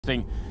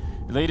Thing.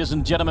 Ladies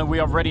and gentlemen, we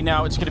are ready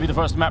now. It's going to be the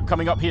first map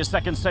coming up here,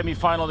 second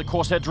semi-final, the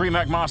Corsair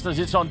Dreamhack Masters.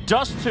 It's on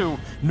DUST2,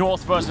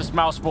 North versus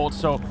mousesports.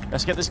 So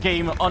let's get this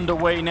game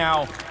underway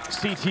now.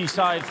 CT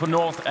side for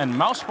North and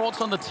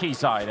mousesports on the T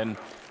side. And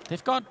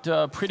they've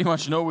got pretty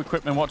much no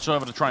equipment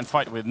whatsoever to try and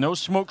fight with. No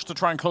smokes to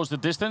try and close the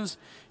distance.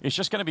 It's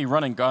just going to be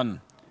run and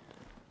gun.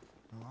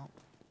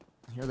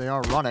 Here they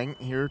are running.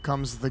 Here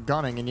comes the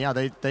gunning. And yeah,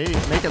 they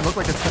make it look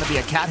like it's going to be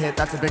a cat hit.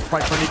 That's a big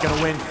fight for Nico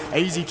to win.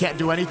 AZ can't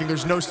do anything.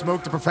 There's no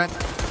smoke to prevent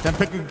them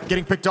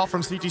getting picked off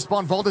from CT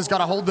spawn. Volda's got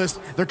to hold this.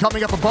 They're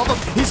coming up above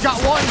him. He's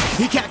got one.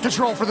 He can't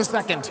control for the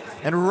second.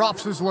 And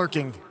Rops is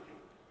lurking.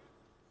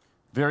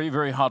 Very,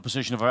 very hard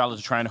position of Valor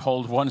to try and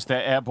hold once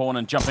they're airborne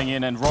and jumping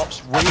in. And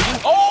Rops waiting.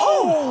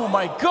 Oh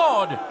my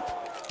God!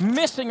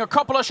 Missing a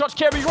couple of shots.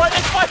 Kerry's right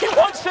next by. He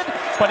wants it,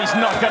 but he's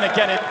not going to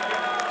get it.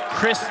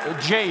 Chris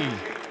J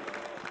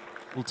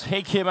will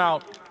take him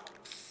out,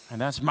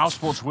 and that's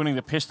mousesports winning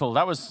the pistol.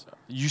 That was,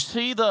 you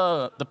see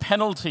the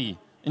penalty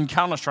in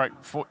Counter-Strike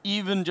for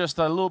even just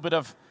a little bit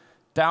of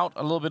doubt,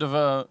 a little bit of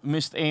a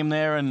missed aim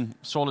there, and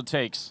that's all it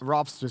takes.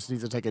 Rops just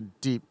needs to take a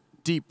deep,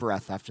 deep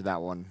breath after that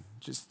one.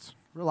 Just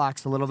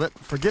relax a little bit.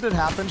 Forget it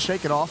happened,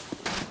 shake it off.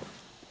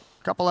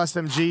 A couple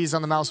SMGs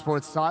on the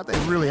mousesports side. They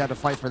really had to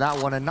fight for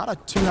that one, and not a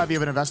too heavy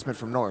of an investment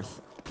from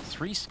North.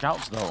 3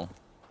 scouts, though.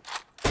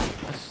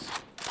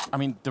 I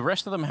mean, the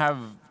rest of them have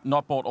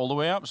not bought all the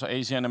way up, so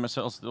AZ and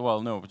MSL,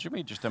 well, no, but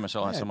Jimmy just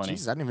MSL has some money.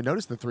 Geez, I didn't even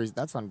notice the 3s.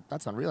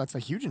 That's unreal. That's a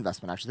huge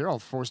investment, actually. They're all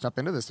forced up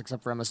into this,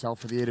 except for MSL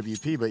for the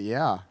AWP, but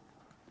yeah.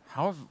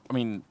 I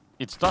mean,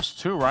 it's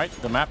DUST2, right?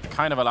 The map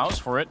kind of allows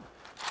for it.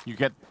 You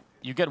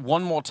get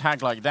one more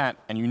tag like that,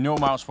 and you know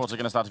mousesports are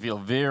going to start to feel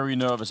very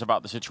nervous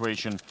about the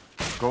situation.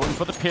 Going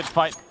for the pit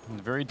fight,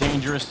 very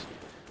dangerous.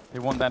 They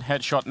want that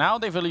headshot. Now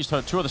they've at least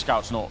heard 2 of the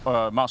scouts,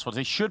 mousesports.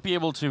 They should be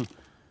able to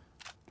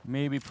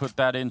maybe put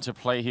that into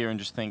play here and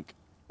just think,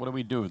 what do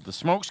we do? The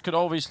smokes could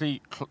obviously,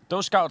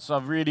 those scouts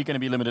are really going to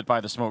be limited by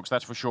the smokes,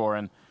 that's for sure.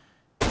 And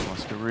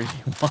Oscar really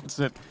wants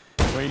it,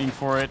 waiting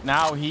for it.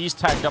 Now he's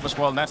tagged up as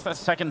well, and that's that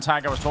second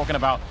tag I was talking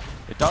about.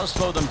 It does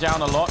slow them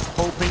down a lot,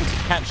 hoping to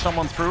catch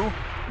someone through.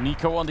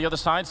 Nico on the other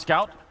side,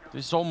 scout.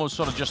 This is almost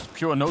sort of just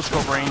pure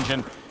no-scope range,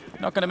 and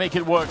not going to make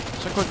it work.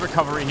 It's a good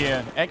recovery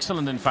here.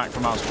 Excellent, in fact,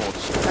 from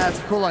mousesports. That's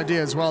a cool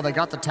idea as well. They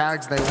got the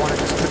tags they wanted,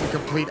 just couldn't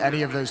complete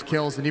any of those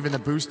kills, and even the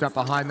boost up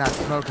behind that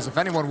smoke, because if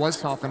anyone was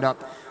softened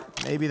up,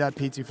 maybe that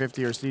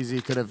P250 or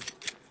CZ could have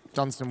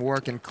done some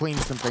work and cleaned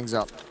some things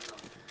up.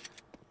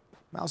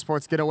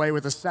 mousesports get away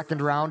with a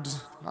second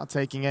round, not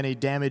taking any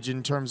damage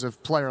in terms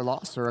of player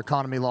loss or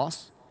economy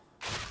loss.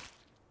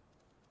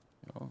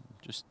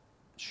 Just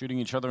shooting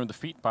each other in the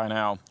feet by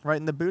now. Right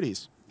in the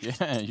booties.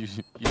 Yeah, you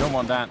don't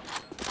want that.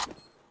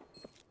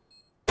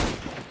 I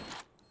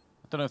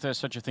don't know if there's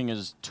such a thing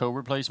as toe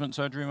replacement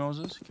surgery,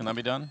 Moses. Can that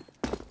be done?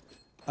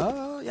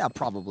 Yeah,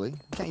 probably.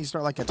 Can't you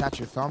start like attach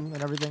your thumb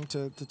and everything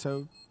to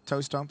toe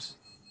stumps?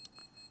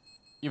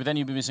 Yeah, but then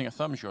you'd be missing a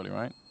thumb, surely,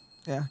 right?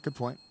 Yeah, good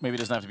point. Maybe it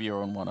doesn't have to be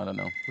your own one. I don't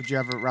know. Would you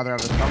rather have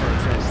a thumb or a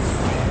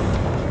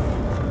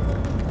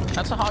toe?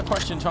 That's a hard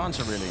question to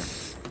answer, really.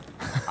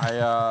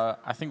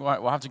 I think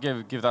we'll have to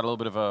give that a little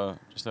bit of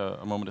just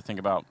a moment to think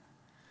about.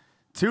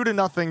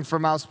 2-0 for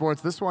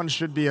mousesports. This one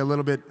should be a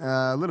little bit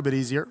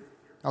easier.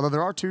 Although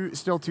there are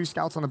still two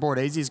scouts on the board.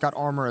 AZ's got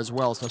armor as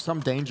well, so some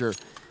danger.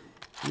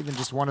 Even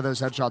just one of those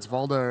headshots,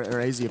 Volda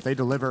or AZ, if they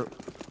deliver,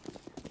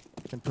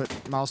 can put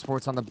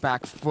mousesports on the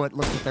back foot.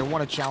 Looks like they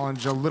want to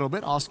challenge a little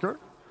bit. Oscar,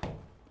 a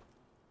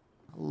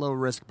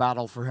low-risk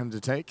battle for him to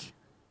take.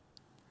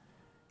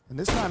 And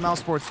this time,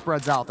 mousesports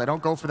spreads out. They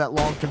don't go for that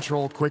long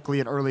control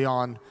quickly and early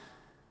on.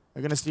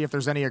 They're going to see if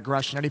there's any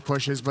aggression, any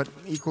pushes, but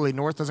equally,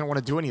 North doesn't want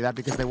to do any of that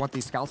because they want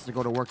these scouts to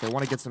go to work. They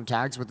want to get some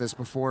tags with this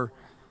before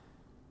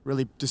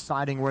really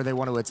deciding where they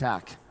want to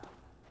attack.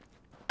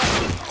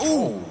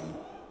 Ooh!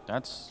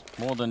 That's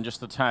more than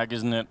just a tag,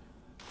 isn't it?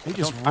 He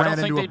just I ran don't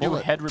think into they a do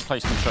bullet. head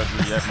replacement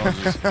surgery yet,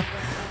 Moses.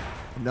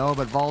 No,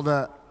 but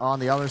Volda on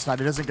the other side,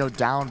 it doesn't go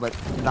down, but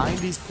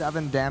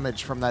 97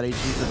 damage from that HE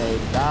grenade.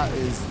 That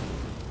is...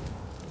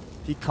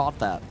 He caught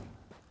that.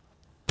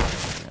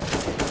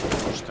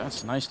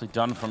 That's nicely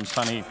done from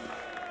Sunny.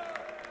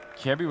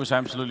 Kebby was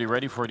absolutely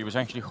ready for it. He was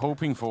actually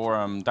hoping for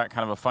that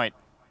kind of a fight.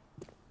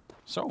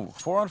 So,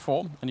 4 on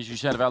 4, and as you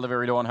said, Valor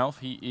very low on health.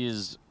 He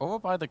is over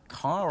by the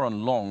car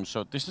on long,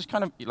 so this is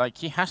kind of like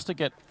he has to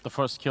get the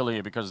first kill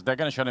here because they're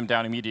going to shut him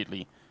down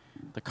immediately.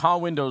 The car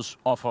windows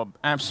offer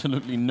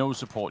absolutely no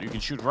support. You can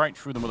shoot right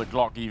through them with a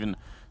Glock even.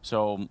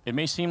 So it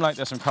may seem like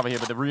there's some cover here,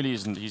 but there really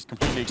isn't. He's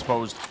completely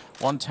exposed.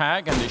 One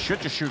tag, and they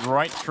should just shoot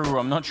right through.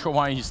 I'm not sure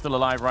why he's still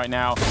alive right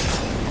now.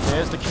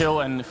 There's the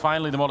kill, and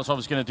finally the Molotov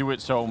is going to do it.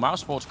 So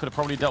mousesports could have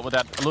probably dealt with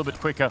that a little bit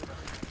quicker.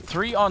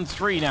 3 on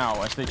 3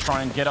 now as they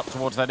try and get up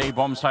towards that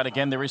A-bomb side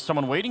again. There is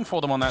someone waiting for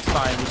them on that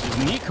side, which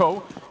is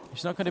Nico.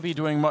 He's not going to be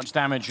doing much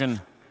damage,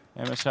 and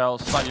MSL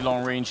slightly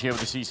long range here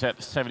with the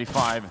C-set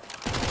 75.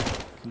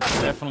 Can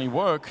definitely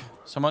work.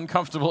 Some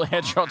uncomfortable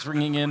headshots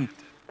ringing in.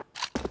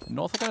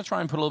 North are going to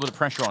try and put a little bit of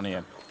pressure on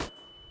here.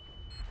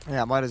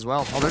 Yeah, might as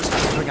well. Oh, they're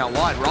just swing out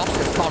wide. Rops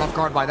gets caught off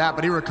guard by that,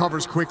 but he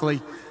recovers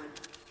quickly.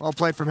 Well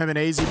played from him, and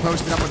AZ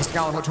posted up with a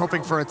scout hook,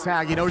 hoping for a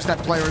tag. He knows that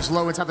player is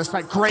low inside the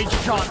site. Great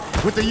shot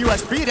with the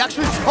USB. It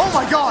actually, oh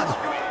my God!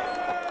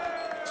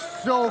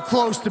 So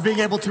close to being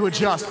able to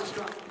adjust.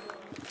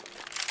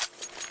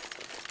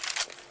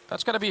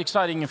 That's got to be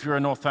exciting if you're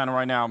a North fan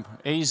right now.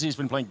 AZ's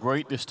been playing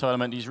great this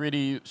tournament. He's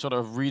really sort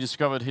of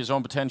rediscovered his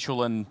own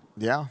potential, and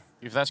yeah,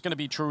 if that's going to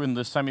be true in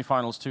the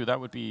semifinals too,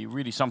 that would be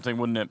really something,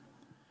 wouldn't it?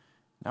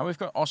 Now we've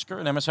got Oscar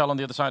and MSL on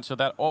the other side, so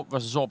that AWP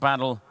versus AWP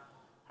battle,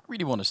 I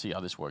really want to see how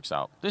this works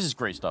out. This is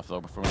great stuff,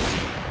 though.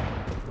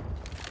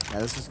 Yeah,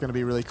 this is going to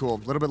be really cool.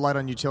 A little bit light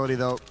on utility,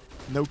 though.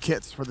 No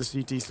kits for the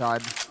CT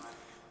side.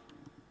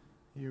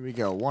 Here we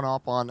go. One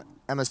AWP on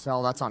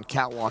MSL. That's on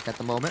Catwalk at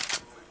the moment.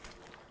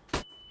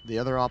 The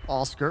other AWP,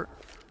 Oscar,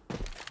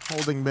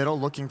 holding middle,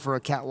 looking for a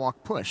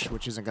Catwalk push,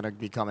 which isn't going to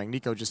be coming.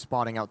 Nico just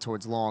spotting out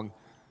towards long.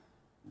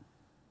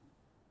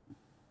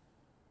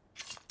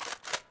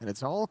 And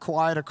it's all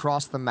quiet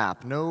across the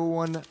map. No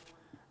one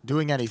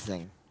doing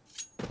anything.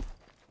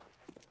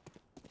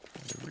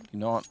 Really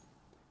not.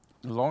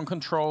 Long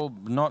control,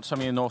 not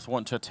something the North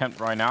want to attempt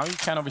right now. You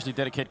can obviously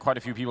dedicate quite a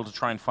few people to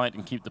try and fight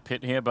and keep the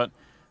pit here, but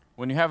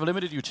when you have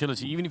limited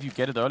utility, even if you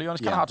get it early on,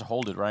 it's kind of hard to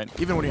hold it, right?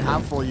 Even when you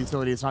have full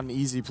utility, it's not an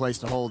easy place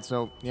to hold.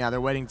 So, yeah, they're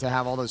waiting to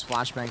have all those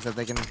flashbangs that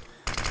they can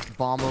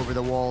bomb over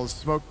the walls.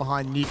 Smoke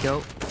behind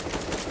Nico.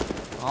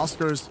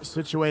 Oscar's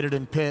situated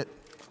in pit.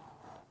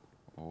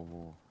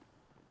 Oh,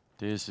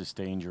 this is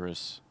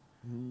dangerous.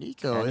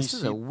 Nico, this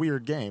is a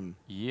weird game.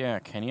 Yeah,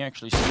 can he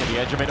actually see the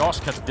edge of it?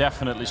 Oscar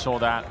definitely saw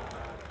that.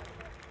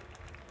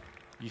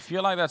 You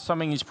feel like that's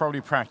something he's probably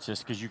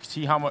practiced, because you can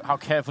see how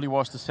careful he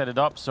was to set it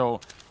up,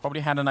 so probably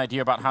had an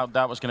idea about how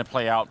that was going to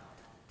play out.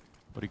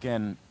 But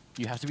again,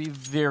 you have to be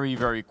very,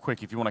 very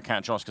quick if you want to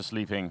catch Oscar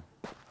sleeping.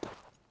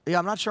 Yeah,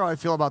 I'm not sure how I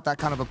feel about that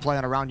kind of a play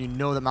on a round. You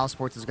know that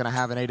mousesports is going to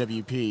have an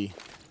AWP.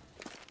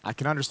 I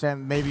can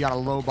understand maybe on a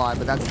low buy,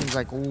 but that seems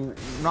like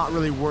not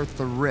really worth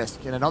the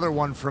risk. And another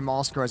one from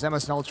Oscar as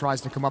MSL tries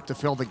to come up to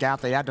fill the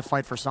gap. They had to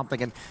fight for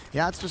something, and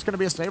yeah, it's just going to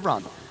be a save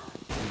round.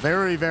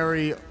 Very,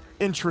 very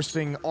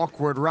interesting,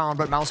 awkward round,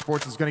 but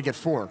mousesports is going to get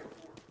 4.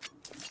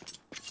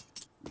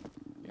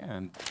 Yeah,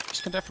 and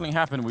this can definitely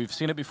happen. We've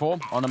seen it before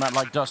on a map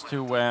like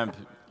DUST2, where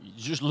you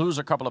just lose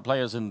a couple of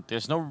players and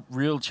there's no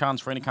real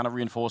chance for any kind of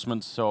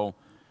reinforcements. So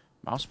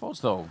mousesports,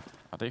 though,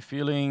 are they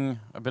feeling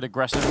a bit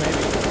aggressive maybe?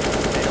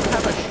 They don't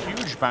have a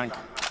huge bank,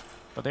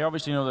 but they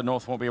obviously know that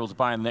North won't be able to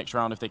buy in the next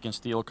round if they can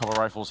steal a couple of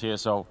rifles here,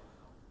 so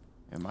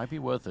it might be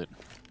worth it.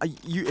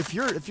 If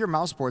you're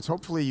mousesports,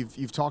 hopefully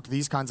you've talked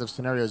these kinds of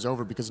scenarios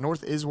over, because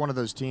North is one of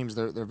those teams.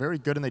 They're very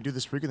good and they do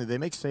this frequently. They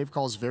make save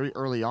calls very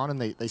early on and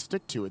they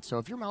stick to it. So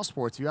if you're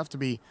mousesports, you have to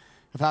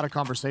have had a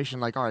conversation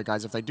like, all right,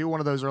 guys, if they do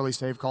one of those early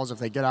save calls, if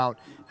they get out,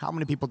 how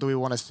many people do we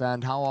want to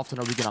send? How often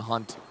are we going to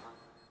hunt?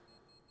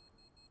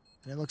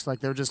 And it looks like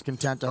they're just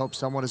content to hope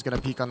someone is going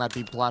to peek on that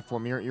B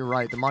platform. You're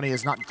right. The money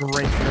is not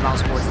great for the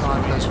mousesports.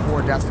 Not those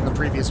 4 deaths in the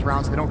previous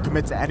rounds. They don't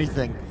commit to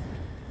anything.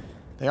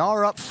 They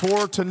are up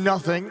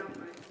 4-0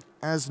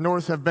 as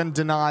North have been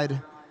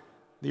denied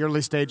the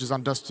early stages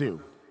on DUST2.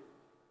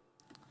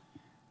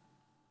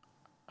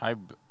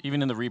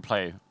 Even in the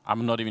replay,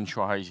 I'm not even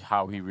sure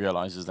how he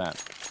realizes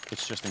that.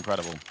 It's just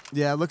incredible.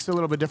 Yeah, it looks a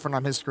little bit different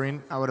on his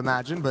screen, I would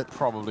imagine, but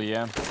probably,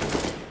 yeah.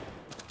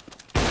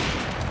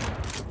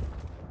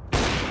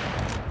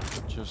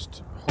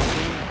 Just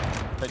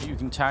hoping that you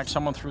can tag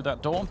someone through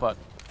that door, but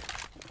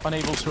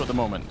unable to at the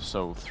moment.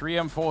 So 3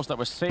 M4s that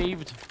were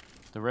saved.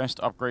 The rest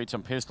upgrades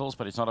and pistols,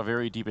 but it's not a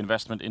very deep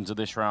investment into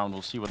this round.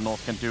 We'll see what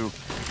North can do.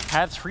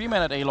 Had 3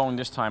 men at A-long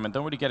this time and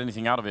don't really get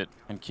anything out of it.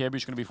 And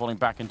Kirby's going to be falling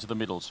back into the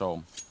middle,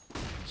 so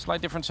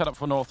slight different setup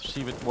for North.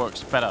 See if it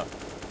works better.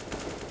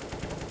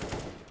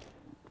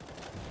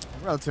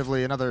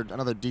 Relatively another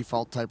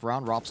default type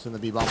round. Rops in the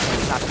B-bomb.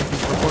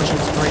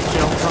 Proportions, great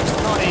kill from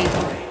Sonny.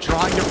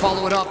 Trying to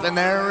follow it up, and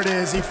there it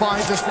is. He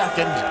finds a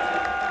second.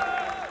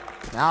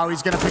 Now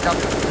he's going to pick up.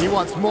 He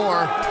wants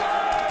more.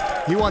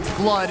 He wants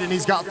blood, and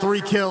he's got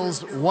 3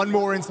 kills. 1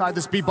 more inside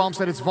this B-bomb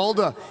set. It's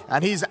Volda,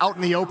 and he's out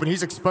in the open.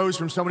 He's exposed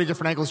from so many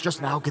different angles.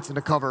 Just now gets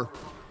into cover.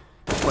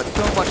 But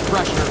so much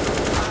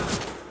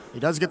pressure. He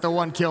does get the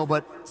 1 kill,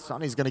 but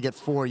Sonny's going to get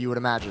 4, you would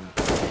imagine.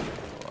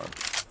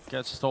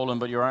 Gets stolen,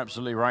 but you're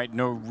absolutely right.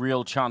 No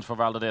real chance for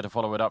Valde to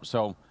follow it up,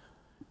 so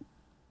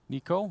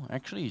Nico,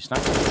 actually, he's not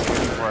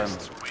for him.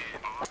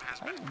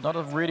 Not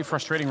a really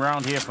frustrating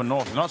round here for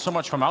North. Not so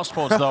much for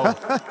mousesports, though.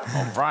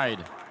 All right.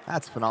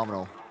 That's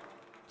phenomenal.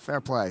 Fair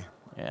play.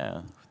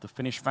 Yeah, the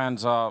Finnish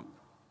fans are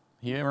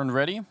here and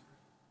ready.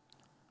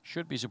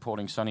 Should be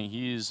supporting Sonny.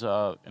 He's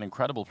an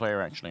incredible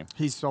player, actually.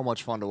 He's so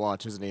much fun to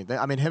watch, isn't he?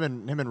 I mean, him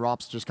and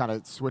Rops just kind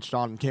of switched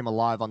on and came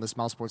alive on this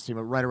mousesports team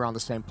at right around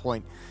the same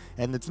point.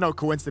 And it's no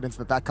coincidence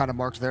that that kind of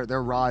marks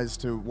their rise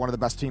to one of the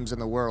best teams in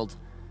the world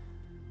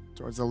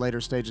towards the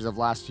later stages of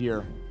last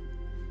year.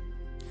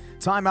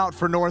 Timeout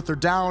for North. They're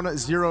down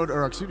 0,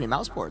 or excuse me,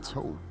 mousesports.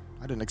 Oh,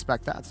 I didn't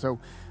expect that. So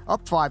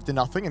up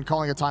 5-0 and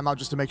calling a timeout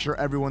just to make sure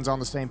everyone's on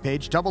the same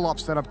page. Double up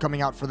setup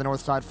coming out for the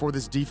north side for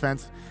this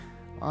defense.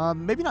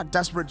 Maybe not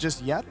desperate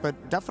just yet,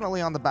 but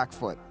definitely on the back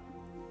foot.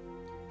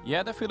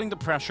 Yeah, they're feeling the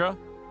pressure.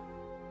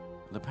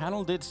 The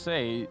panel did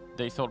say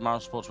they thought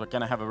mousesports were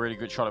going to have a really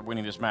good shot at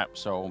winning this map,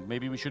 so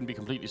maybe we shouldn't be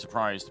completely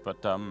surprised.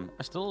 But I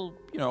still,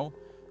 you know,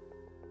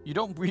 you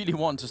don't really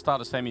want to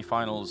start a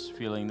semi-finals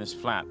feeling this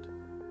flat.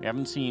 We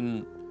haven't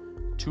seen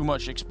too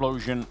much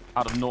explosion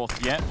out of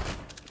North yet.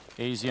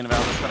 AZ and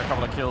Valda's got a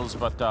couple of kills,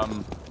 but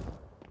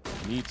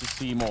need to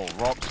see more.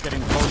 Rob's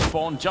getting close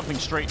spawn, jumping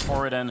straight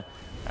for it, and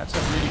that's a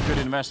really good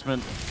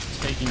investment,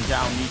 taking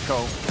down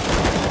Nico.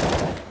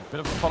 Bit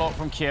of a follow-up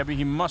from Kirby.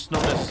 He must know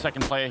there's a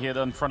second player here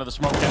in front of the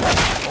smoke.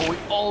 Oh, he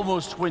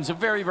almost wins it.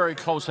 Very, very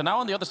close. And now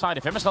on the other side,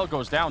 if MSL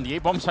goes down, the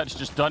A-bomb side is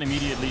just done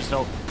immediately.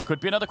 So could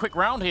be another quick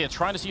round here,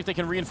 trying to see if they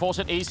can reinforce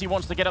it. AZ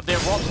wants to get up there.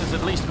 Robs has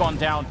at least gone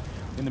down.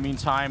 In the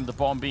meantime, the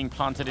bomb being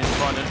planted in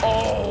front. And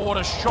oh, what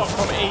a shot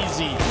from AZ.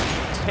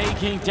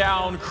 Taking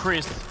down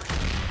Chris.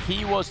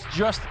 He was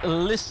just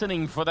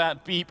listening for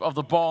that beep of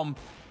the bomb,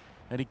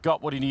 and he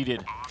got what he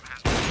needed.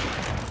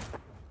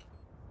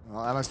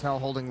 Well, MSL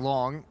holding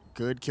long.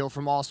 Good kill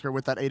from Oscar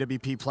with that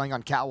AWP playing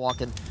on Catwalk,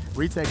 and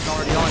retake's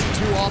already on.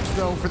 2 ops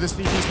though for the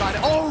CT side.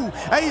 Oh,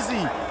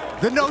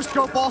 AZ! The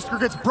no-scope Oscar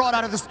gets brought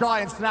out of the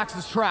sky and Snax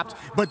is trapped,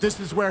 but this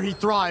is where he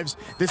thrives.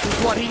 This is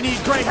what he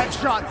needs. Great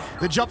headshot.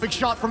 The jumping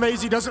shot from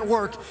AZ doesn't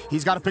work.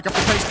 He's got to pick up the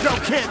pace. No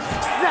kid.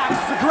 Snax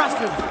is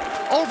aggressive.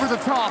 Over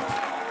the top.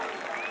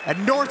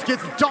 And North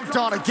gets dunked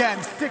on again.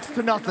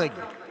 6-0.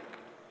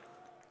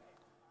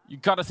 You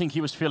got to think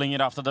he was feeling it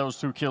after those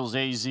 2 kills.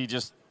 AZ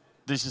just...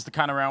 This is the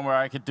kind of round where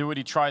I could do it.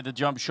 He tried the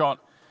jump shot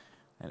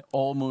and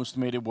almost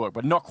made it work,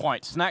 but not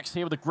quite. Snax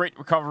here with a great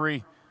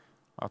recovery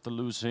after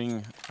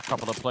losing a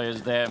couple of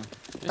players there.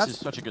 This is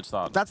such a good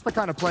start. That's the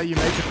kind of play you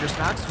make if you're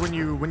Snax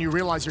when you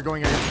realize you're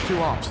going against 2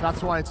 ops.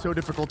 That's why it's so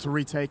difficult to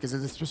retake, is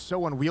it's just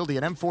so unwieldy.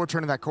 An M4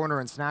 turning that corner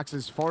and Snax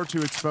is far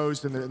too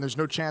exposed, and there's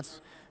no chance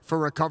for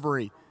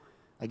recovery.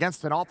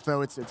 Against an op,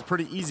 though, it's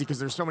pretty easy because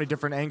there's so many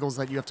different angles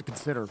that you have to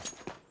consider.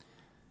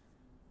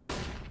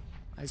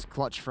 Nice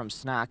clutch from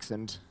Snax,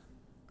 and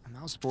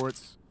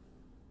mousesports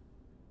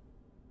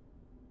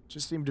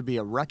just seemed to be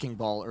a wrecking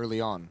ball early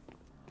on.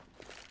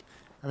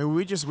 I mean,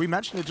 we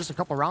mentioned it just a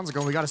couple rounds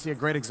ago. We got to see a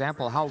great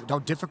example of how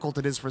difficult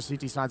it is for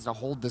CT sides to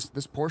hold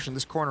this portion,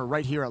 this corner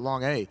right here at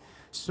long A.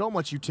 So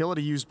much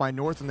utility used by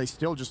North, and they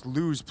still just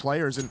lose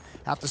players and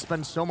have to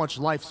spend so much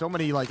life, so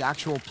many like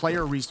actual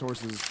player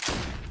resources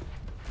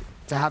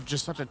to have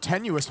just such a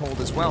tenuous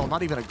hold as well.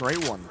 Not even a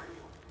great one.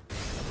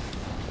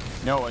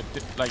 No,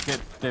 like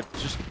they're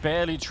just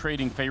barely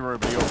trading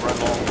favorably over at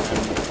long,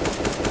 and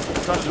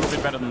you've got to do a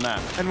bit better than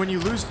that. And when you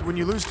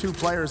lose 2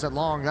 players at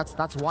long,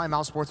 that's why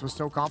mousesports was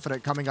so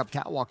confident coming up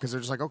Catwalk, because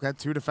they're just like, okay,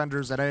 2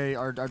 defenders at A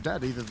are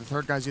dead. Either the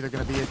third guy's either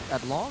going to be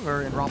at long,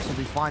 or and Rops will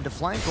be fine to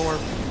flank, or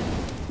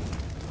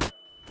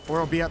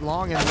he'll be at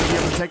long and we'll be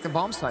able to take the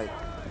bomb site.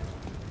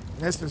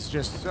 This is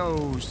just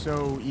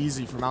so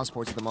easy for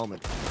mousesports at the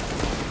moment.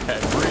 Yeah,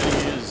 it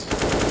really is.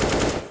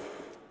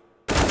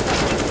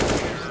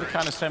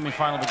 Kind of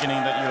semi-final beginning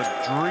that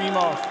you dream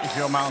of if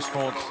you're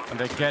mousesports, and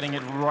they're getting it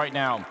right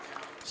now.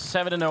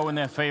 7-0 in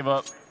their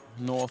favor.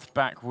 North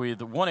back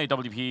with 1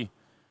 AWP.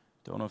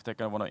 Don't know if they're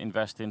going to want to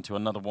invest into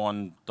another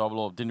one. Double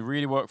orb didn't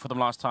really work for them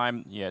last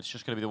time. Yeah, it's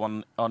just going to be the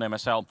one on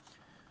MSL.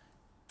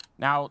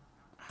 Now,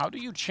 how do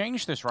you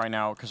change this right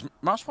now? Because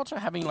mousesports are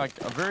having like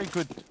a very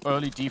good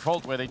early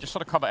default where they just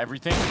sort of cover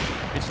everything.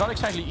 It's not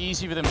exactly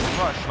easy for them to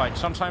rush. Like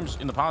sometimes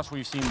in the past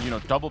we've seen, you know,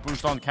 double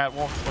boost on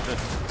Catwalk for the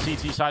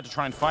CT side to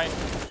try and fight.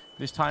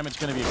 This time it's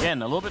going to be,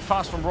 again, a little bit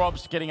fast from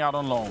Robs getting out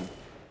on long.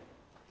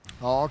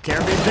 Oh,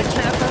 Kirby, big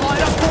chance to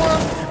line up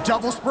for him.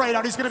 Double sprayed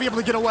out. He's going to be able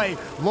to get away.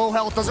 Low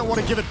health, doesn't want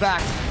to give it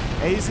back.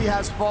 AZ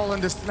has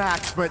fallen to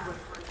Snax, but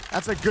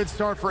that's a good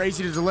start for AZ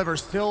to deliver.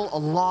 Still a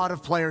lot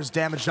of players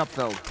damaged up,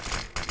 though.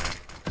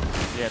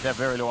 Yeah, they're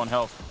very low on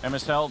health.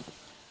 MSL,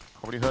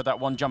 probably heard that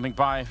one jumping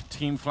by.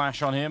 Team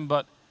flash on him,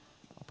 but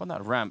up on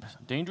that ramp.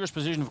 Dangerous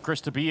position for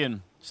Chris to be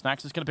in.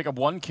 Snax is going to pick up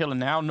 1 kill, and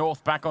now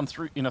North back on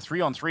 3 in a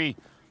 3-on-3.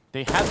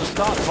 They had the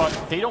start,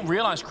 but they don't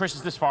realize Chris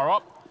is this far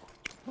up.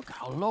 Look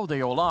how low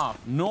they all are.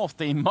 North,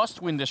 they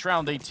must win this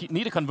round. They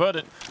need to convert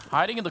it.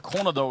 Hiding in the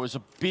corner, though, is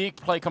a big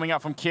play coming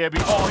out from Kirby.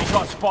 Oh, he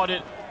got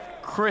spotted.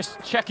 Chris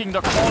checking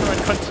the corner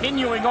and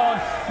continuing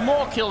on.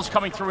 More kills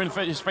coming through in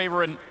his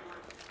favor. And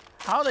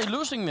how are they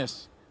losing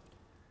this?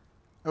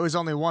 There was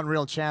only one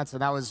real chance,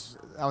 and that was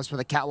for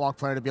the Catwalk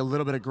player to be a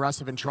little bit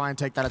aggressive and try and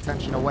take that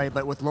attention away.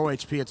 But with low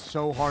HP, it's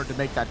so hard to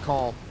make that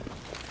call.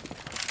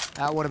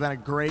 That would have been a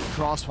great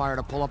crossfire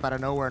to pull up out of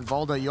nowhere. And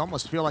Valda, you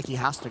almost feel like he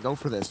has to go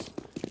for this.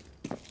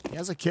 He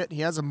has a kit,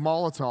 he has a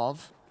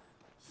Molotov.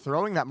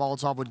 Throwing that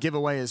Molotov would give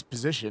away his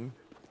position.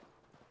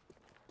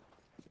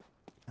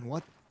 And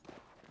what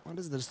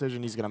is the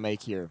decision he's going to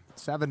make here?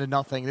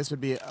 7-0. This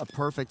would be a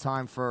perfect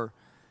time for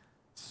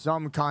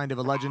some kind of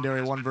a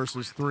legendary 1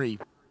 versus 3.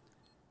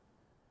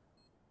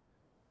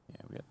 Yeah,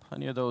 we had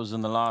plenty of those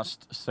in the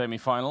last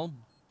semi-final.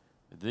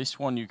 This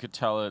one you could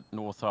tell at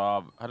North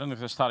are, I don't know if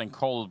they're starting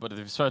cold, but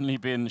they've certainly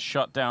been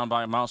shut down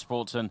by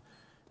mousesports, and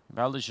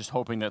Valde's just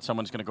hoping that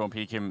someone's going to go and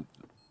peek him.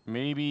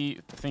 Maybe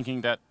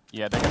thinking that,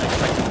 yeah, they're going to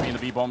expect him to be in the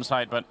B-bomb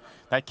site, but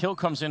that kill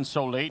comes in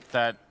so late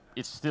that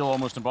it's still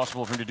almost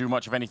impossible for him to do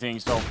much of anything,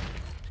 so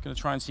he's going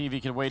to try and see if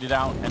he can wait it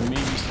out and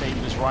maybe stay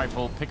with his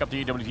rifle, pick up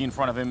the AWP in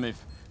front of him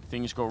if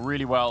things go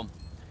really well.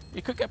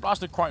 It could get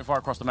blasted quite far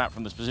across the map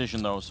from this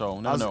position, though, so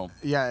no.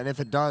 Yeah, and if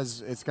it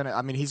does, it's going to,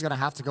 I mean, he's going to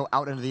have to go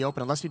out into the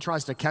open unless he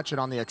tries to catch it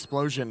on the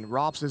explosion.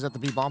 Rops is at the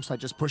B-bomb site,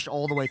 just pushed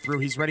all the way through.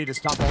 He's ready to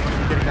stop Alder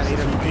from getting that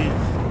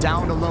AWP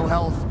down to low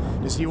health.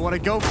 Does he want to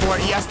go for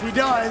it? Yes, he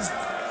does.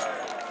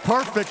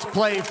 Perfect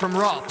play from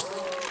Rops.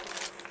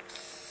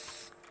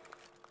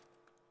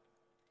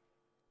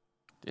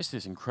 This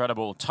is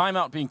incredible.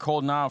 Timeout being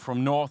called now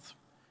from North.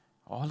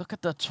 Oh, look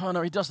at the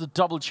turner. He does the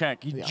double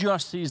check. He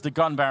just sees the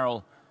gun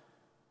barrel.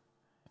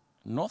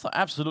 North are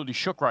absolutely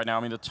shook right now.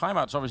 I mean, the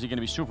timeout's obviously going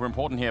to be super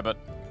important here, but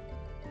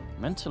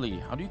mentally,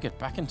 how do you get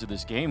back into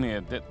this game here?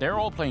 They're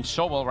all playing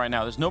so well right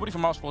now. There's nobody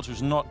from mousesports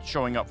who's not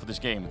showing up for this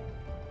game.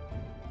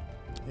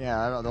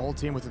 Yeah, the whole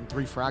team within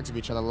 3 frags of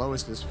each other.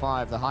 Lowest is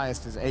 5, the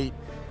highest is 8.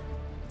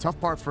 Tough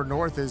part for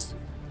North is,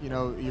 you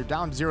know, you're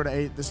down 0 to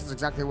 8. This is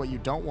exactly what you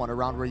don't want, a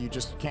round where you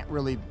just can't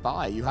really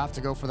buy. You have to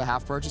go for the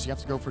half purchase. You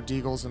have to go for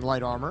deagles and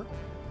light armor.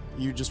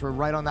 You just were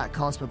right on that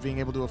cusp of being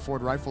able to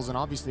afford rifles, and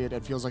obviously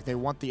it feels like they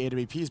want the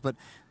AWPs, but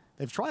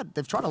they've tried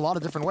a lot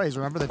of different ways.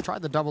 Remember, they've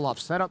tried the double op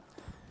setup.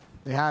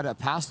 They had a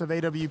passive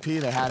AWP.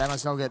 They had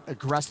MSL get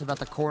aggressive at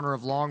the corner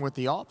of long with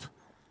the op.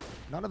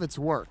 None of it's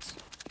worked.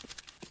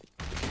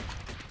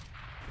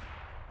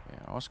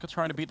 Yeah, Oscar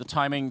trying to beat the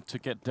timing to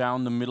get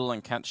down the middle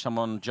and catch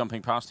someone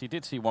jumping past. He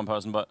did see one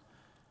person, but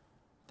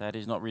that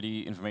is not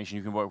really information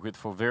you can work with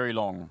for very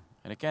long.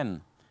 And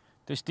again,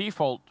 this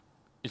default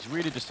is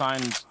really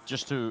designed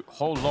just to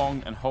hold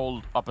long and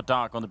hold upper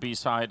dark on the B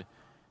side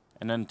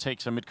and then take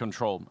some mid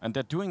control. And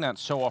they're doing that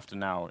so often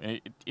now.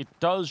 It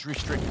does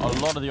restrict a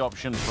lot of the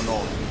options for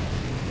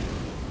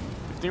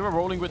North. If they were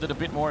rolling with it a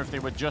bit more, if they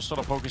were just sort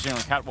of focusing on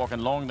catwalk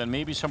and long, then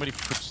maybe somebody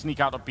could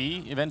sneak out of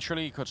B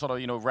eventually, could sort of,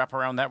 you know, wrap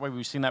around that way.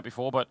 We've seen that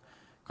before, but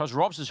because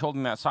Robs is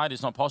holding that side,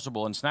 it's not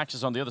possible, and Snacks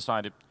is on the other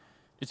side.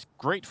 It's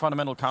great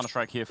fundamental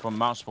Counter-Strike here from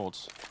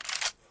mousesports.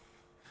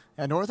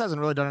 And North hasn't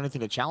really done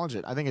anything to challenge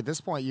it. I think at this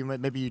point,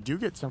 maybe you do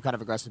get some kind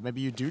of aggressive. Maybe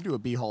you do a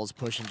B-Halls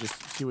push and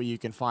just see what you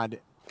can find.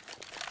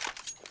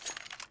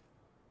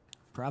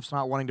 Perhaps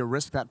not wanting to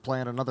risk that play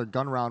on another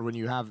gun round when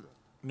you have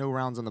no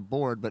rounds on the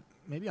board, but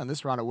maybe on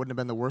this round it wouldn't have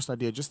been the worst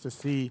idea just to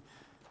see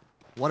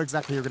what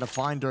exactly you're going to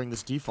find during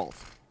this default.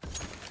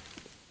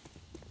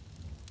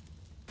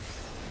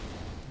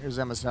 Here's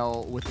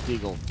MSL with the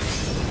deagle.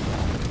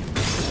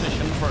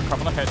 Position for a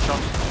couple of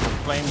headshots. The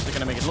flames are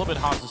going to make it a little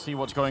bit hard to see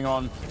what's going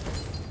on.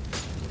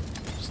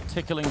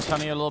 Tickling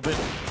Sunny a little bit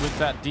with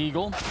that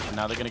deagle. And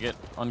now they're going to get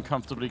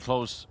uncomfortably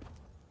close.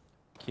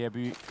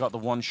 Kiebu got the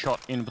one shot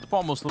in, but the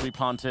bomb will still be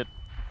planted.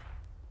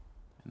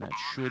 And that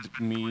should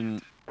mean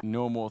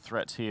no more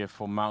threats here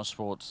for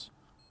mousesports.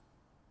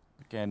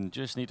 Again,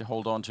 just need to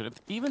hold on to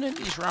it. Even in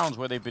these rounds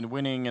where they've been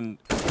winning and,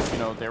 you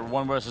know, they're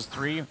 1 versus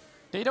 3,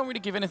 they don't really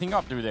give anything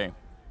up, do they?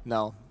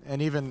 No.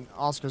 And even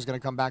Oscar's going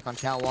to come back on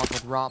catwalk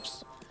with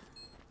Rops.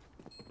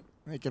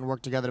 They can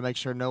work together to make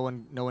sure no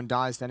one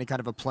dies to any kind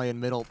of a play in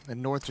middle.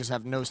 And North just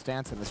have no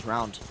stance in this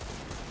round.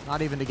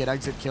 Not even to get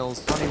exit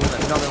kills. Sunny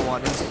with another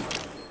one.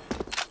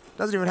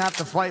 Doesn't even have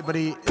to fight, but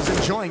he is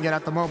enjoying it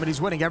at the moment.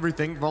 He's winning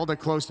everything. Valde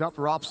close up.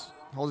 Rops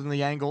holding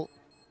the angle.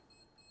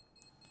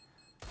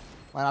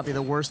 Might not be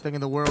the worst thing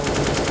in the world.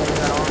 Holding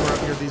that armor up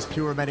here, these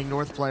 2 remaining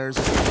North players.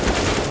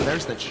 Oh,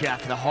 there's the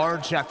check. The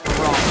hard check for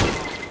Rops.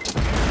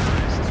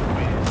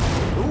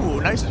 Ooh,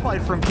 nice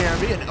fight from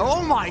Caribbean.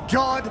 Oh my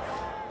god!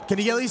 Can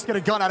he at least get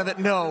a gun out of it?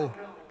 No.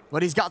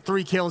 But he's got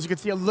 3 kills. You can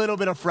see a little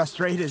bit of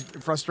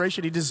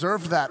frustration. He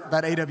deserved that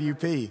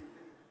AWP.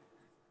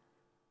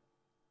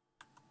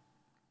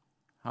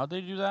 How'd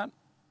they do that?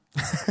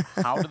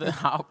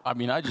 How? I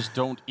mean, I just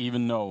don't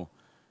even know.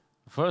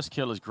 The first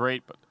kill is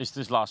great, but it's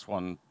this last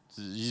one.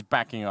 He's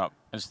backing up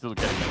and still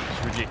getting it.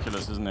 It's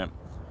ridiculous, isn't it?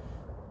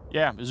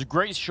 Yeah, it's a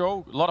great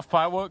show. A lot of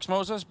fireworks,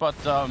 Moses, but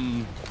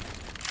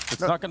it's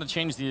not going to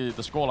change the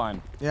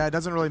scoreline. Yeah, it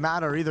doesn't really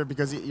matter either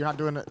because you're not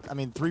doing it. I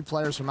mean, 3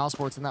 players from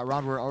mousesports in that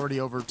round were already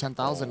over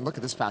 10,000. Look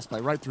at this fast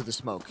play right through the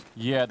smoke.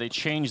 Yeah, they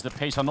changed the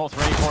pace on North,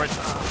 ready for it.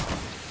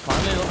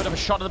 Finally, a little bit of a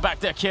shot in the back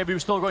there. Kiebu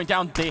still going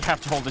down. They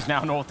have to hold this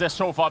now, North. They're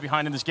so far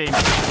behind in this game.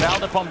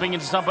 Valde bumping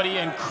into somebody,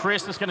 and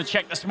Chris is going to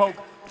check the smoke.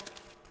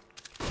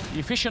 The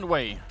efficient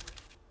way.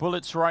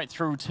 Bullets right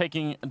through,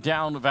 taking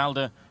down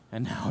Valde.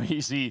 And now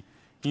Easy.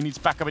 He needs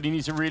backup, but he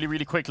needs it really,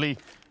 really quickly.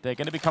 They're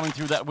going to be coming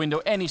through that window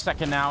any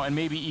second now, and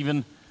maybe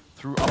even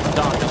through Upper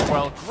Dark as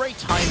well. Great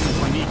timing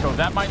for Nico.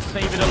 That might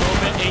save it a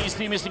little bit.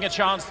 Easy missing a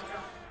chance.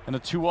 And a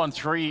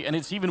 2-on-3, and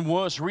it's even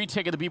worse.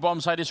 Retaking the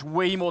B-bomb site is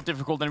way more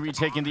difficult than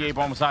retaking the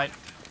A-bomb site.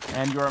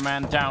 And you're a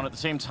man down at the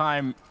same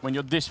time. When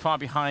you're this far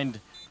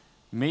behind,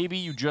 maybe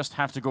you just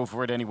have to go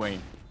for it anyway.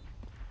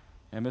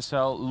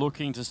 MSL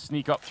looking to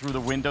sneak up through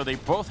the window. They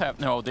both have,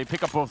 no, they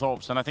pick up both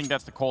orbs, and I think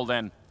that's the call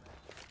then.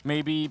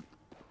 Maybe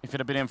if it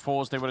had been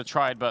M4s, they would have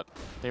tried, but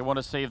they want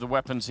to save the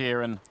weapons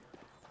here, and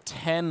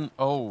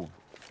 10-0.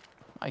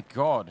 My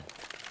God.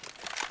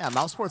 Yeah,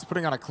 mousesports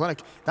putting on a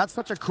clinic. That's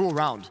such a cool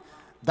round.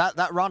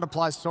 That round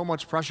applies so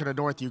much pressure to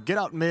North. You get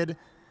out mid,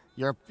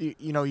 you're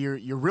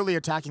really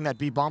attacking that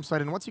B bomb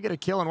site, and once you get a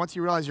kill, and once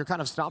you realize you're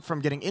kind of stopped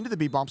from getting into the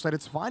B bomb site,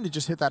 it's fine to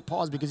just hit that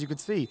pause, because you can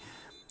see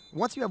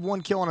once you have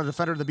one kill on a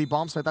defender to the B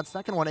bomb site, that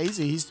second one, AZ,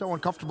 he's so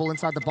uncomfortable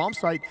inside the bomb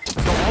site,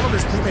 so all of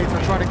his teammates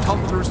are trying to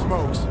come through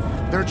smokes.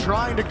 They're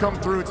trying to come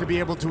through to be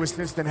able to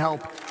assist and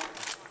help.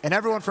 And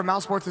everyone from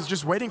mousesports is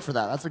just waiting for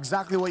that. That's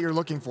exactly what you're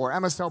looking for.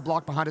 MSL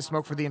blocked behind a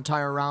smoke for the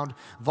entire round.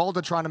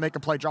 Valda trying to make a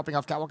play, dropping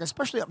off catwalk,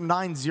 especially up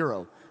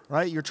 9-0,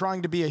 right? You're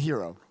trying to be a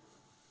hero.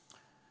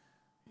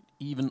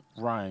 Even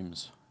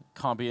rhymes.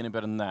 Can't be any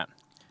better than that.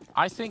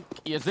 I think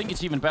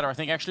it's even better. I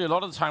think actually a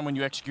lot of the time when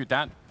you execute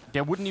that,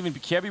 there wouldn't even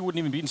be, Kirby wouldn't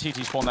even be in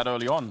CT spawn that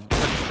early on.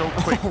 It's so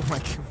quick. Oh my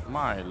God.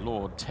 My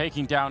Lord,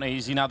 taking down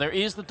AZ. Now there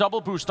is the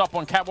double boost up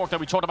on catwalk that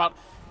we talked about.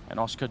 And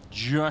Oscar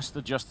just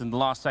adjusted in the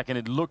last second.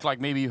 It looked like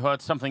maybe he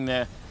heard something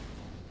there.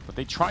 But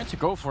they tried to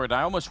go for it.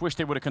 I almost wish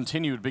they would have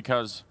continued,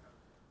 because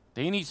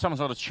they need some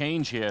sort of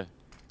change here.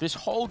 This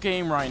whole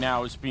game right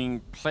now is being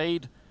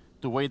played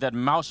the way that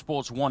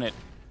mousesports want it.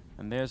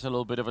 And there's a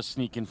little bit of a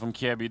sneak in from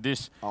Kirby.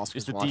 This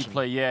Oscar's is the watching. deep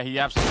play. Yeah, he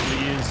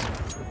absolutely is.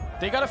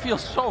 They gotta feel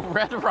so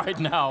red right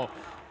now.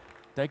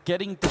 They're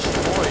getting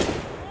destroyed.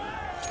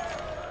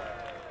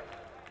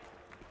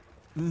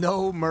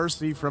 No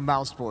mercy from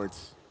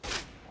mousesports.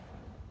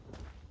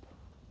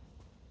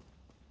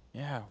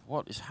 Yeah,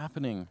 what is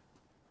happening?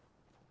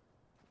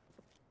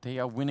 They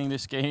are winning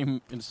this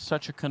game in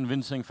such a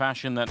convincing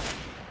fashion that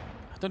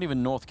I don't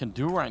even North can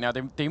do right now.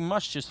 They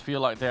must just feel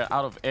like they're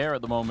out of air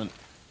at the moment.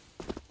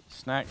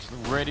 Snacks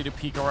ready to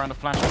peek around a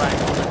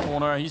flashbang from the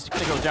corner. He's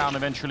going to go down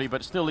eventually,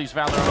 but still leaves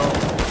Valor alone.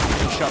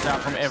 Being shut down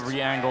from every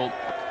angle.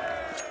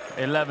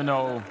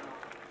 11-0.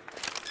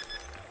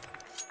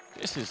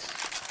 This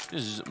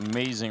is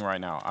amazing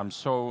right now. I'm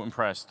so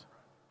impressed.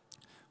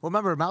 Well,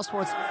 remember,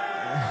 mousesports...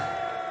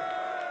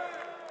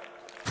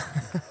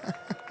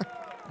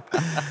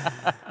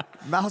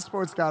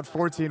 mousesports got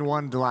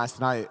 14-1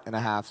 last night and a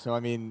half, so I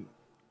mean,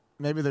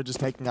 maybe they're just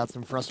taking out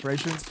some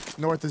frustrations.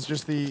 North is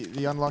just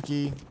the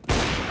unlucky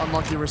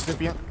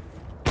recipient.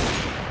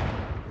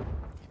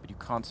 But you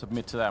can't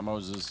submit to that,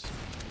 Moses.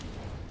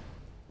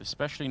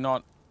 Especially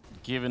not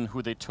given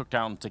who they took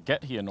down to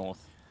get here,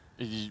 North.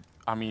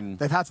 I mean,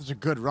 they've had such a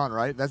good run,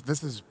 right? That's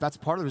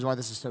part of the reason why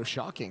this is so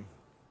shocking.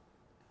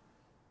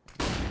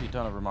 They've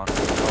done a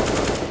remarkable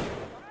job.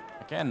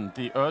 Again,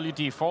 the early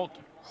default,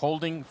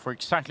 holding for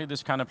exactly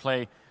this kind of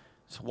play.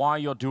 It's why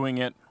you're doing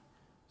it.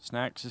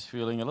 Snacks is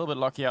feeling a little bit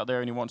lucky out there,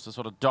 and he wants to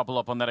sort of double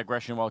up on that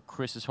aggression while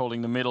Chris is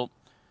holding the middle.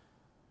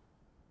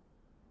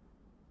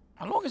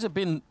 How long has it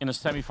been in a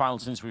semi-final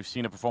since we've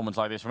seen a performance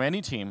like this from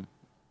any team?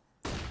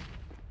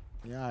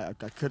 Yeah,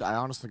 I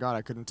honest to God,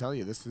 I couldn't tell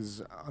you. This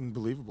is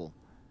unbelievable.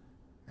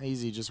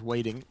 Easy, just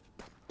waiting.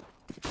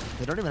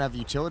 They don't even have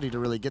utility to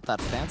really get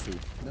that fancy.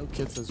 No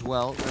kits as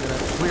well. They're going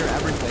to clear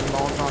everything.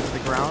 Ball's onto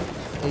the ground.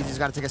 AZ's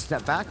got to take a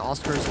step back.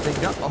 Oscar is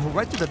dinged up. Oh,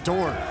 right through the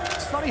door.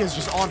 Sunny is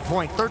just on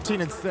point.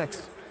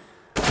 13-6.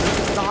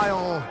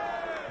 Style,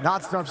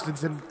 not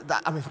substance. And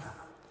that, I mean,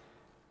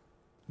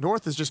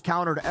 North has just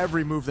countered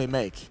every move they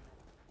make.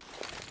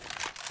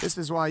 This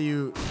is why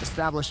you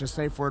establish a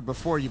safe word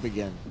before you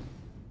begin.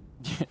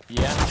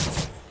 Yeah.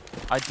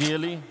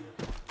 Ideally.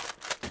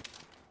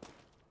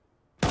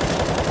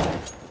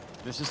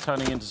 This is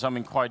turning into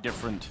something quite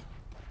different.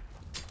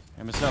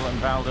 MSL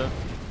and Valda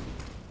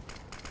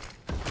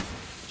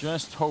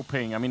just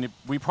hoping. I mean,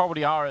 we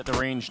probably are at the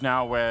range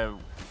now where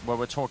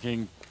we're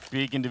talking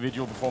big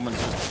individual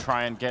performances to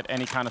try and get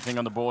any kind of thing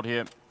on the board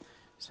here.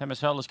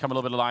 MSL has come a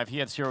little bit alive. He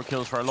had 0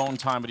 kills for a long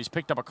time, but he's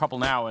picked up a couple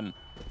now, and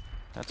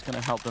that's going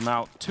to help them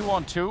out.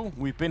 2-on-2.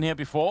 We've been here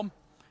before.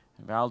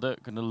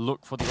 Valda going to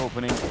look for the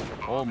opening.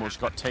 Almost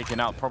got taken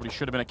out. Probably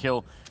should have been a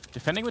kill.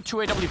 Defending with 2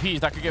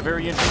 AWPs, that could get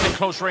very interesting.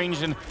 Close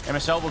range, and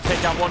MSL will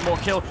take down one more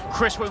kill.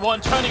 Chris with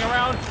one, turning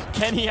around.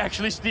 Can he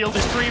actually steal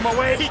this dream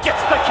away? He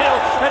gets the kill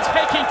and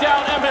taking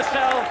down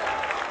MSL.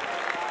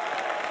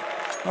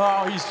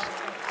 Oh, he's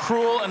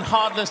cruel and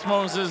heartless,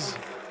 Moses.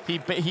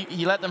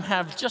 He let them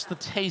have just a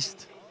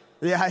taste.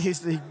 Yeah,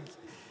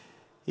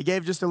 he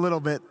gave just a little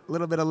bit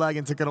of leg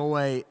and took it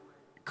away.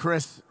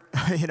 Chris,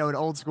 you know, an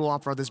old school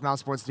opera of this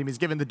mousesports team. He's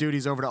given the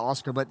duties over to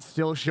Oscar, but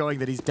still showing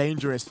that he's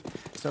dangerous.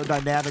 So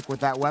dynamic with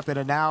that weapon.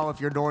 And now,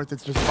 if you're North,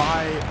 it's just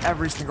buy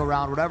every single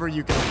round, whatever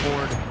you can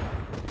afford.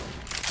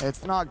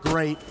 It's not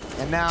great.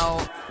 And now,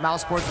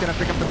 mousesports going to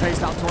pick up the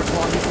pace out towards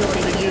long. He's still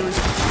even used.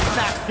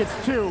 Max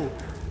gets 2.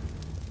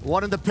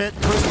 1 in the pit.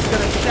 Chris is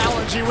going to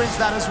challenge. He wins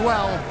that as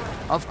well.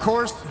 Of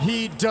course,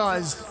 he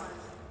does.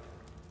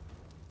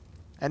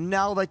 And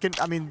now they can,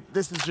 I mean,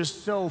 this is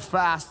just so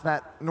fast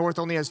that North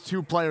only has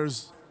 2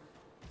 players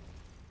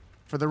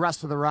for the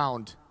rest of the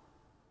round.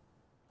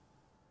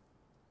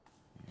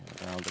 Yeah,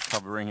 Valda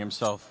covering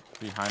himself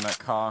behind that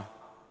car.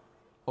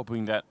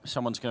 hoping that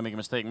someone's going to make a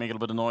mistake, make a little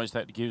bit of noise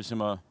that gives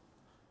him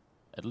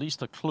at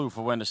least a clue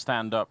for when to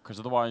stand up, because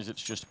otherwise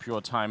it's just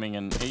pure timing.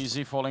 And AZ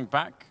falling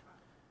back.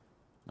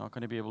 Not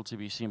going to be able to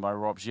be seen by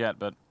Robs yet,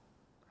 but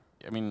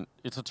I mean,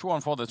 it's a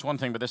 2-on-4, that's one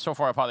thing, but they're so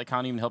far apart they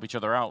can't even help each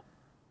other out.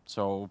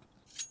 So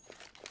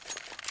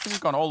this has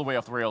gone all the way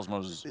off the rails,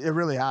 Moses. It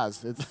really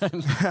has. It's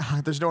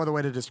there's no other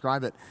way to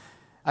describe it.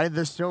 I mean,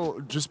 there's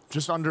still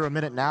just under a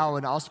minute now,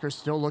 and Oscar's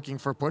still looking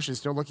for pushes,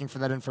 still looking for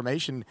that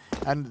information.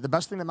 And the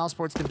best thing that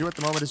mousesports can do at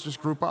the moment is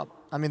just group up.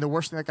 I mean, the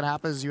worst thing that can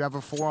happen is you have a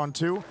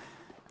 4-on-2.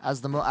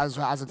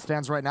 As it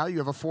stands right now, you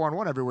have a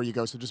 4-on-1 everywhere you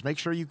go. So just make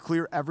sure you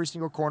clear every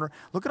single corner.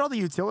 Look at all the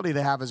utility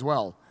they have as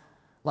well.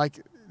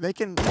 Like, they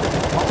can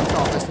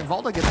Molotov this, and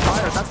Valda gets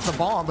tired. That's the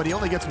bomb, but he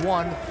only gets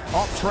one.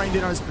 Op trained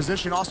in on his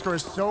position. Oscar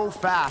is so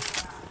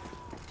fast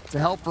to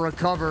help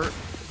recover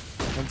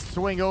and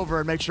swing over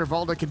and make sure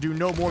Valda can do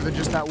no more than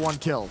just that one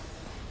kill.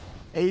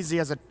 AZ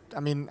has I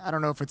mean, I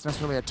don't know if it's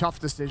necessarily a tough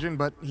decision,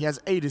 but he has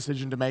a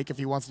decision to make if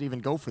he wants to even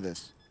go for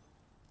this.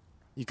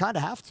 You kind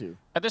of have to.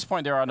 At this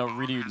point, there are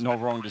no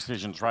wrong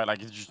decisions, right?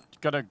 Like, you just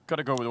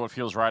gotta go with what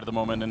feels right at the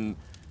moment. And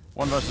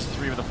 1 versus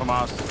 3 with the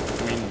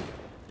FAMAS. I mean,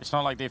 it's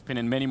not like they've been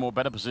in many more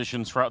better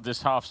positions throughout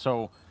this half,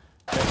 so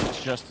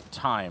it's just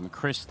time.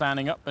 Chris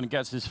standing up and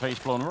gets his face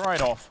blown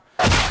right off.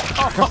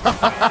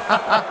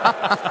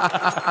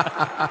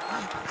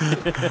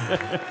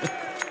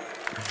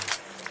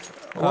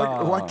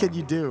 What can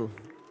you do?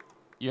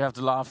 You have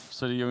to laugh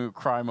so you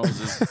cry,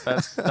 Moses.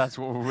 That's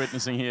what we're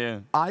witnessing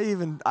here. I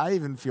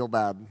even feel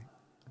bad.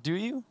 Do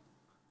you?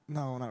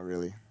 No, not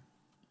really.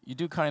 You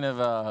do kind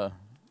of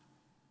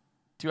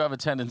do have a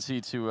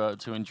tendency to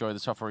enjoy the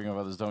suffering of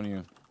others, don't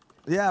you?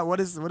 Yeah. What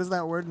is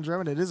that word in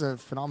German? It is a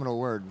phenomenal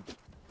word.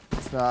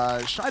 It's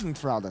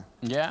Schadenfreude.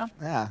 Yeah.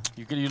 Yeah.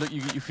 You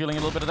feeling a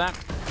little bit of that?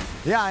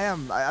 Yeah, I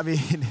am. I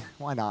mean,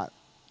 why not?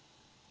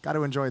 Got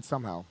to enjoy it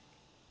somehow.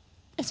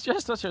 It's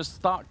just such a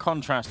stark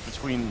contrast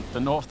between the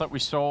North that we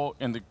saw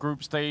in the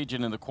group stage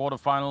and in the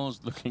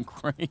quarterfinals, looking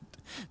great,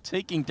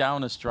 taking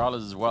down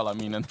Astralis as well. I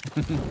mean, and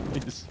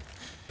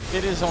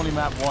it is only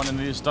map 1 and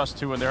it is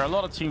DUST2, and there are a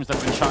lot of teams that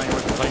have been shying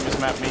away from playing this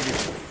map, maybe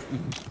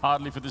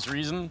partly for this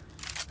reason.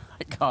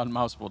 God,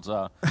 mousesports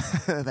are.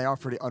 They are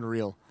pretty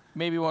unreal.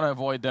 Maybe want to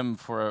avoid them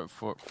for a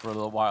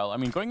little while. I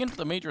mean, going into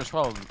the major as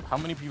well, how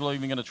many people are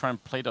even going to try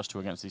and play DUST2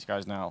 against these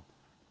guys now?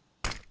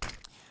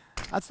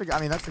 That's a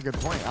good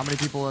point. How many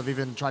people have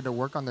even tried to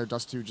work on their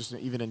DUST2 just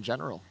even in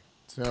general?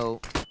 So,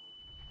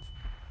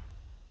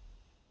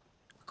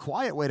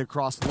 quiet way to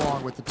cross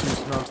long with the 2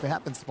 smokes. They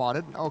have been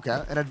spotted.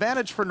 Okay, an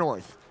advantage for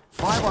North.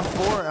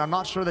 5-on-4, and I'm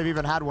not sure they've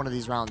even had one of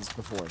these rounds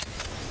before.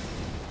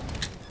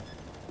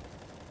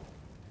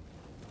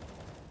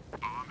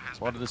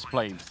 What a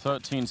display.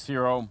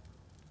 13-0.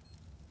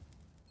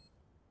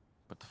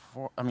 But the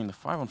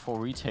 5-on-4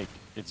 retake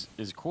is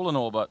cool and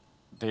all, but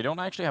they don't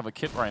actually have a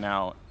kit right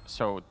now.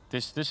 So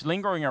this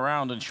lingering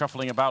around and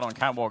shuffling about on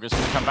catwalk is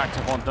going to come back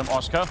to haunt them.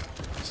 Oscar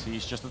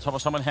sees just the top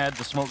of someone's head.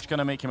 The smoke's going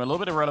to make him a little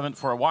bit irrelevant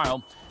for a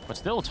while. But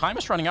still, time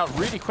is running out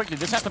really quickly.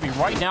 This has to be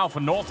right now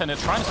for North, and they're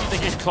trying to see if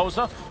they get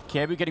closer.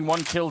 Kirby getting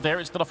 1 kill there.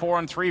 It's still a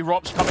 4-on-3.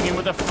 Rob's coming in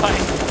with a flank.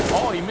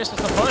 Oh, he misses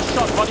the first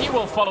shot, but he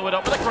will follow it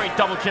up with a great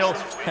double kill.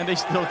 And they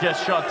still get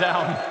shot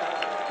down.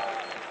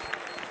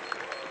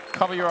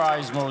 Cover your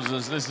eyes,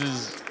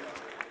 Moses.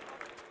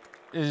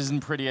 It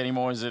isn't pretty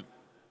anymore, is it?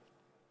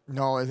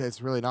 No,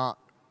 it's really not.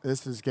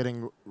 This is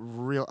getting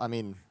real. I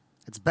mean,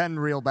 it's been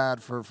real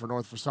bad for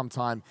North for some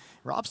time.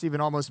 Rob's even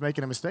almost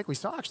making a mistake. We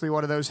saw actually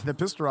one of those in the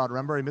pistol round.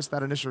 Remember, he missed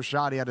that initial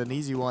shot. He had an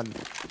easy one. He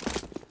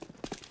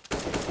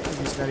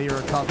said he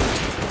recovered.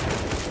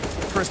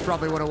 Chris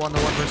probably would have won the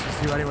 1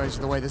 versus 2 anyways,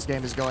 the way this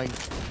game is going.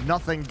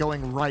 Nothing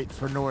going right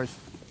for North.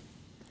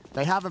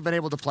 They haven't been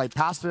able to play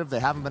passive. They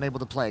haven't been able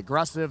to play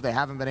aggressive. They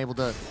haven't been able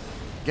to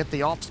get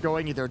the ops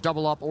going, either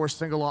double up or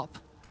single up.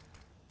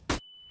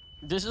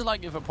 This is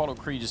like if Apollo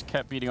Creed just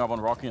kept beating up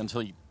on Rocky until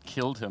he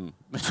killed him.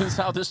 This is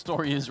how this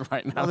story is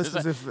right now. Well,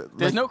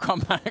 there's no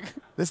comeback.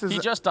 He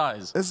just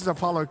dies. This is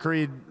Apollo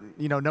Creed.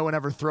 You know, no one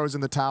ever throws in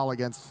the towel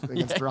against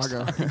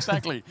Drago.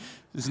 Exactly.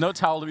 There's no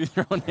towel to be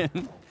thrown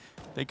in.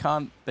 They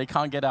can't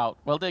get out.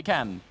 Well, they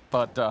can,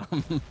 but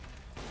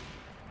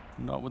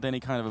not with any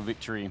kind of a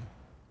victory.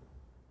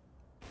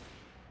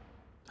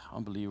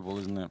 Unbelievable,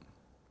 isn't it?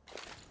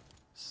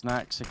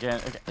 Snacks again.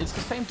 It's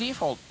the same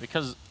default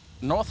because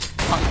North,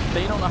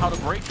 they don't know how to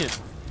break it.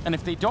 And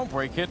if they don't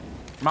break it,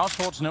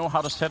 mousesports know how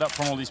to set up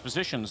from all these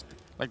positions.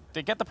 Like,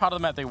 they get the part of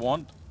the map they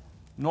want.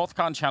 North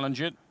can't challenge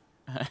it.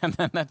 And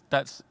then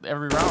that's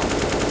every round.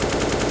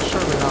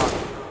 Surely not.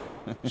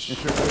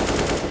 Surely.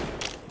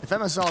 If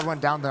MSL had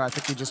went down there, I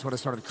think he just would have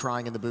started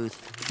crying in the booth.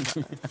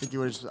 I think he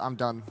would have just, I'm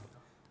done.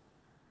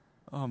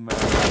 Oh, man.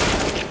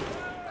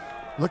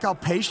 Look how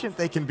patient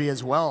they can be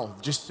as well.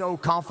 Just so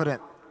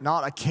confident.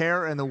 Not a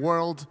care in the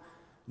world.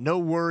 No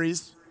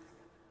worries.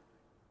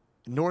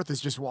 North is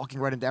just walking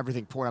right into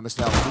everything. Poor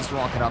MSL. He's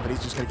walking up and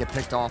he's just going to get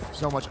picked off.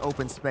 So much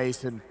open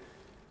space, and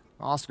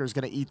Oscar's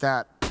going to eat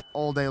that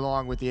all day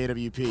long with the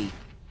AWP.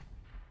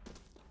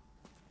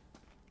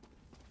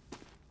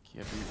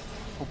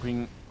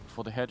 hoping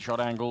for the headshot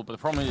angle, but the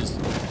problem is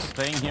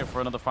staying here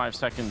for another 5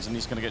 seconds and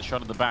he's going to get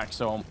shot at the back,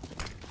 so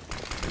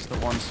just the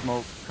one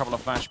smoke, a couple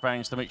of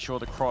flashbangs to make sure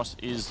the cross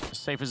is as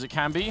safe as it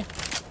can be.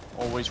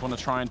 Always want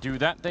to try and do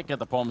that. They get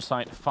the bomb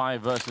site, 5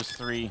 versus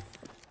 3.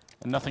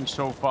 And nothing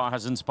so far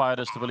has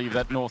inspired us to believe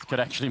that North could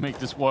actually make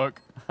this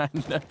work.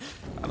 And,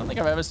 I don't think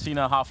I've ever seen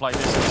a half like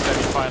this in the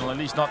semi-final, at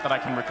least not that I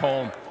can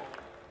recall.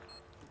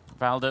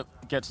 Valde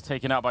gets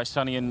taken out by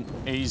Sunny and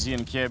AZ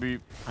and Kjaerbye.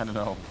 I don't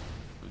know.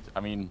 I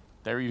mean,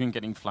 they're even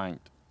getting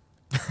flanked.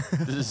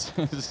 This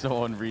is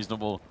so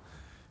unreasonable.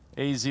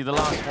 AZ, the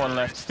last one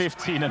left,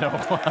 15-0.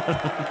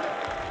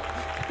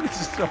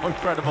 This is so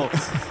incredible.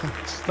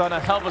 Stunner,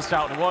 help us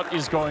out. What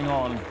is going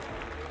on?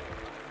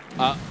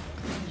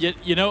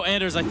 You know,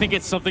 Anders, I think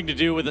it's something to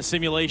do with the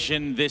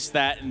simulation, this,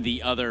 that, and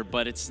the other,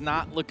 but it's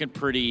not looking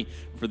pretty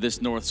for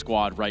this North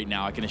squad right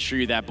now, I can assure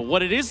you that. But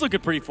what it is looking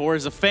pretty for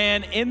is a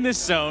fan in this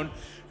zone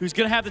who's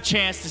going to have the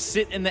chance to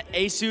sit in the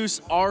Asus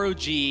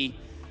ROG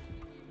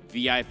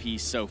VIP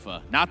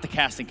sofa. Not the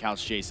casting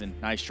couch, Jason.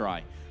 Nice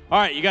try. All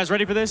right, you guys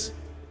ready for this?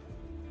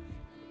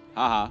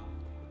 Haha.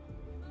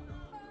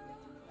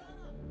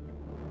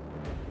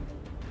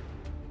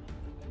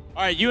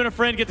 All right, you and a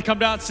friend get to come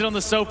down and sit on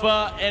the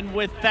sofa, and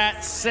with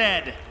that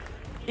said,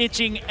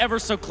 itching ever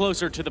so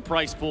closer to the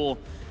price pool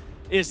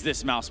is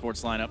this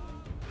mousesports lineup.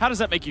 How does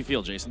that make you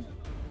feel, Jason?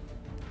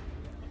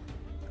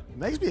 It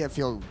makes me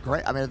feel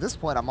great. I mean, at this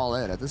point, I'm all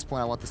in. At this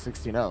point, I want the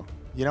 16-0.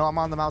 You know, I'm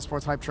on the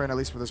mousesports hype train, at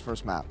least for this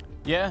first map.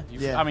 Yeah,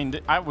 yeah. I mean,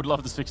 I would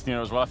love the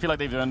 16-0 as well. I feel like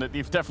they've earned it.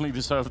 They've definitely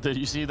deserved it.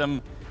 You see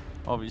them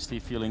obviously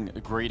feeling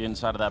great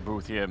inside of that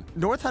booth here.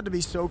 North had to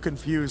be so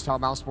confused how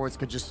mousesports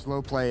could just slow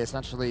play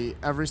essentially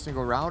every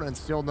single round and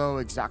still know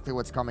exactly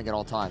what's coming at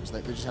all times.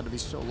 They just had to be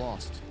so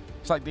lost.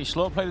 It's like they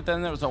slow played it,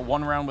 then there was that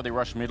one round where they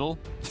rush middle.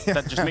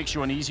 That just makes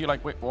you uneasy. You're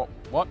like, wait,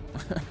 what?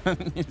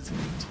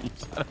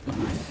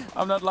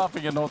 I'm not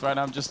laughing at North right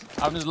now. I'm just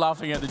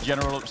laughing at the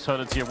general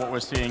absurdity of what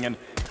we're seeing, and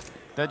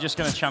they're just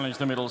going to challenge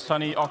the middle.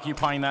 Sunny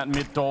occupying that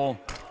mid door.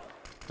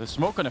 The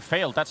smoke gonna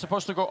fail. That's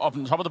supposed to go up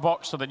on top of the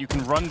box so that you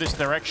can run this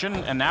direction.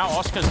 And now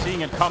Oscar's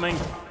seeing it coming.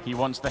 He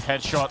wants the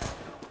headshot.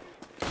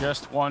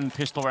 Just one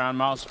pistol round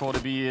mouse for to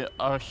be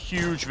a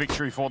huge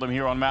victory for them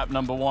here on map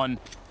number 1.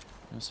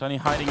 And Sunny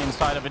hiding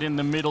inside of it in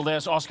the middle.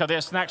 There's Oscar.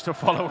 There's Snacks to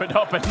follow it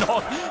up. And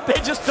North,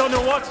 they just don't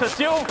know what to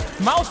do.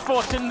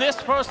 Mousesports in this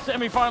first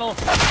semifinal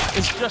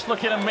is just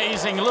looking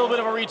amazing. A little bit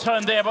of a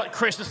return there, but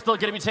Chris is still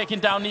going to be taking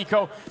down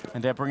Nico.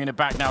 And they're bringing it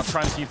back now,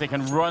 trying to see if they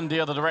can run the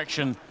other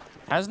direction.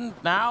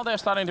 Now they're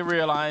starting to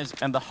realize,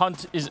 and the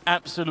hunt is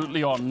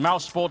absolutely on.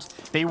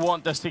 Mousesports, they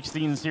want the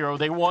 16-0.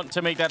 They want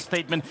to make that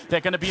statement. They're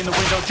going to be in the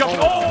window. Jumping.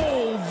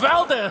 Oh,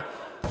 Valde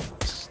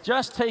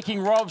just taking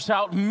Robs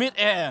out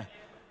mid-air.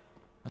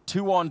 A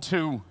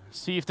 2-on-2.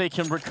 See if they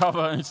can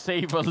recover and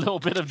save a little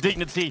bit of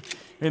dignity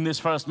in this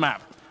first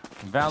map.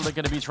 Valde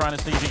going to be trying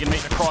to see if he can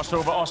make the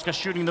crossover. Oscar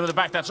shooting them in the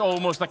back. That's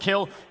almost a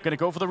kill. Going to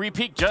go for the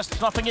repeat, just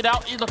snuffing it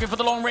out. He's looking for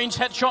the long-range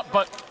headshot,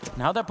 but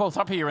now they're both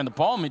up here in the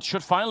bomb. It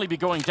should finally be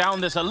going down.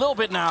 There's a little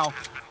bit now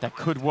that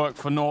could work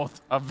for North.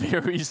 A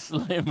very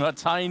slim, a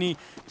tiny,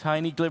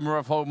 tiny glimmer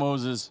of hope,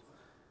 Moses.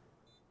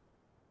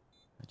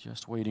 They're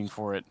just waiting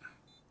for it.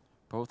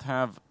 Both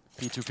have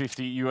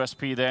P250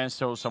 USP there,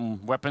 so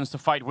some weapons to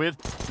fight with.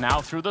 Now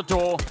through the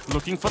door,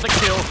 looking for the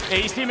kill.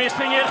 AC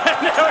missing it,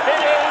 and there it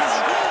is!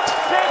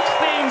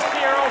 16-0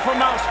 for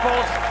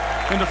mousesports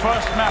in the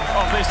first map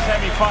of this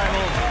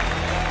semi-final.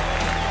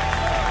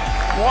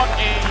 What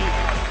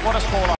a scoreline.